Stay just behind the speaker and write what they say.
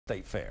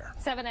State Fair.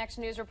 7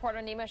 Action News reporter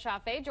Nima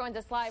Shafee joins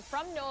us live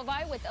from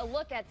Novi with a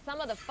look at some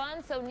of the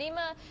fun. So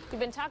Nima, you've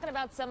been talking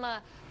about some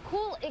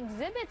cool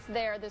exhibits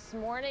there this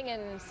morning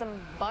and some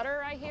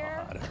butter, I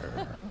hear.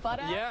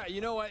 Butter? Yeah,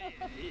 you know what?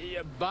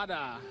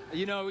 Butter.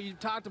 You know, you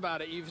talked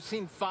about it. You've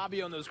seen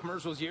Fabio in those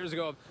commercials years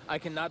ago of, I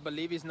cannot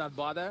believe he's not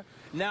butter.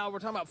 Now we're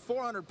talking about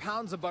 400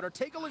 pounds of butter.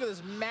 Take a look at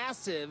this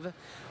massive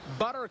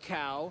butter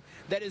cow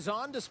that is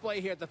on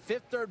display here at the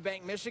Fifth Third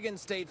Bank Michigan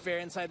State Fair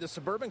inside the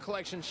Suburban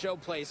Collection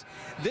Showplace.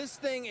 This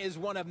thing is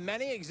one of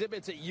many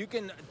exhibits that you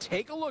can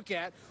take a look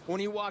at when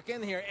you walk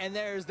in here, and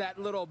there's that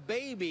little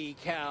baby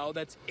cow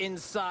that's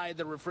inside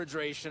the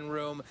refrigeration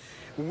room.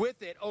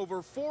 With it,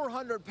 over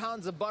 400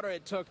 pounds of butter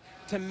it took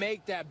to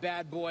make that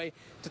bad boy.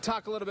 To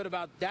talk a little bit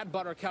about that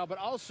butter cow, but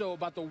also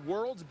about the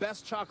world's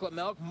best chocolate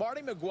milk,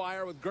 Marty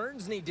McGuire with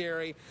Guernsey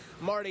Dairy.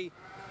 Marty,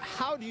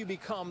 how do you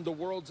become the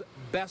world's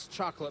best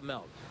chocolate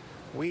milk?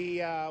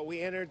 We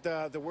entered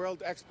the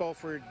World Expo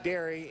for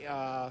Dairy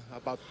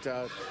about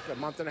a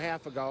month and a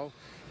half ago,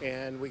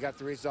 and we got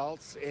the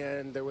results,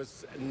 and there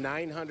was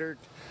 900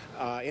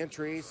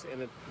 entries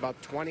in about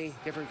 20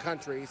 different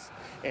countries,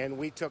 and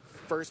we took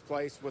first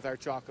place with our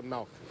chocolate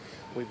milk.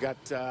 We've got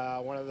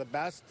one of the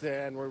best,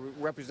 and we're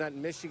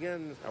representing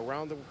Michigan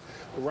around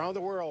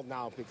the world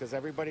now because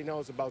everybody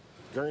knows about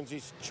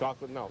Guernsey's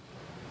chocolate milk.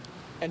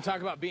 And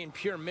talk about being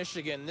pure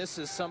Michigan. This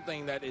is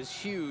something that is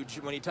huge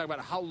when you talk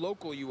about how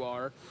local you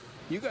are.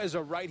 You guys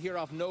are right here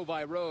off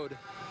Novi Road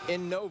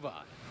in Novi.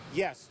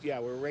 Yes, yeah,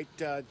 we're right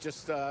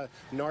just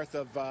north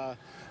of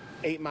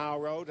 8 Mile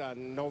Road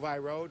on Novi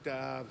Road.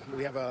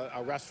 We have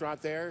a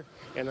restaurant there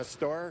and a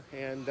store,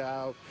 and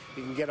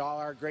you can get all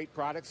our great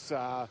products.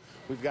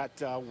 We've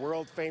got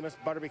world famous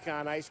butter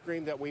pecan ice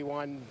cream that we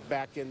won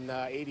back in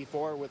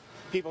 '84 with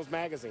People's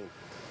Magazine.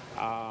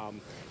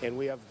 And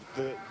we have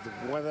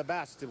one of the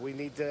best. We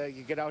need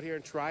you get out here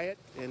and try it,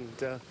 and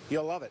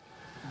you'll love it.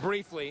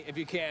 Briefly, if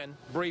you can,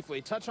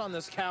 touch on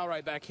this cow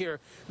right back here.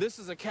 This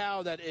is a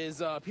cow that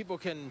is people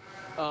can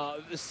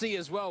see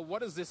as well.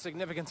 What is the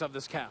significance of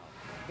this cow?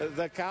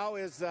 The cow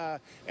is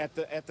at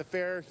the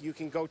fair. You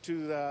can go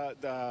to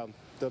the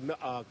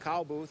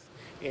cow booth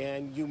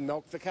and you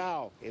milk the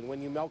cow. And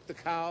when you milk the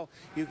cow,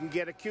 you can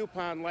get a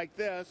coupon like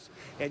this,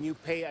 and you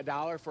pay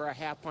 $1 for a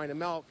half pint of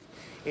milk.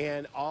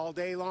 And all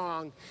day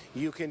long,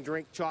 you can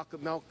drink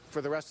chocolate milk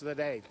for the rest of the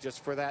day,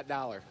 just for that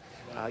 $1.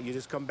 You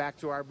just come back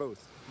to our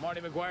booth.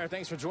 Marty McGuire,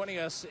 thanks for joining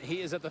us.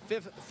 He is at the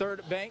Fifth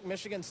Third Bank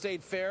Michigan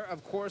State Fair.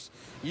 Of course,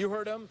 you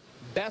heard him.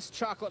 Best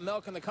chocolate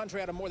milk in the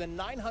country out of more than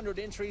 900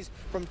 entries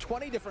from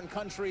 20 different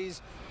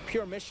countries.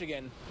 Pure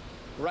Michigan,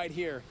 right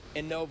here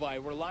in Novi.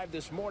 We're live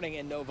this morning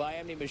in Novi.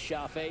 I'm Nima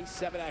Shafee,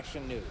 7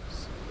 Action News.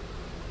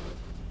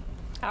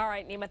 All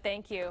right, Nima,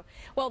 thank you.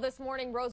 Well, this morning, Rose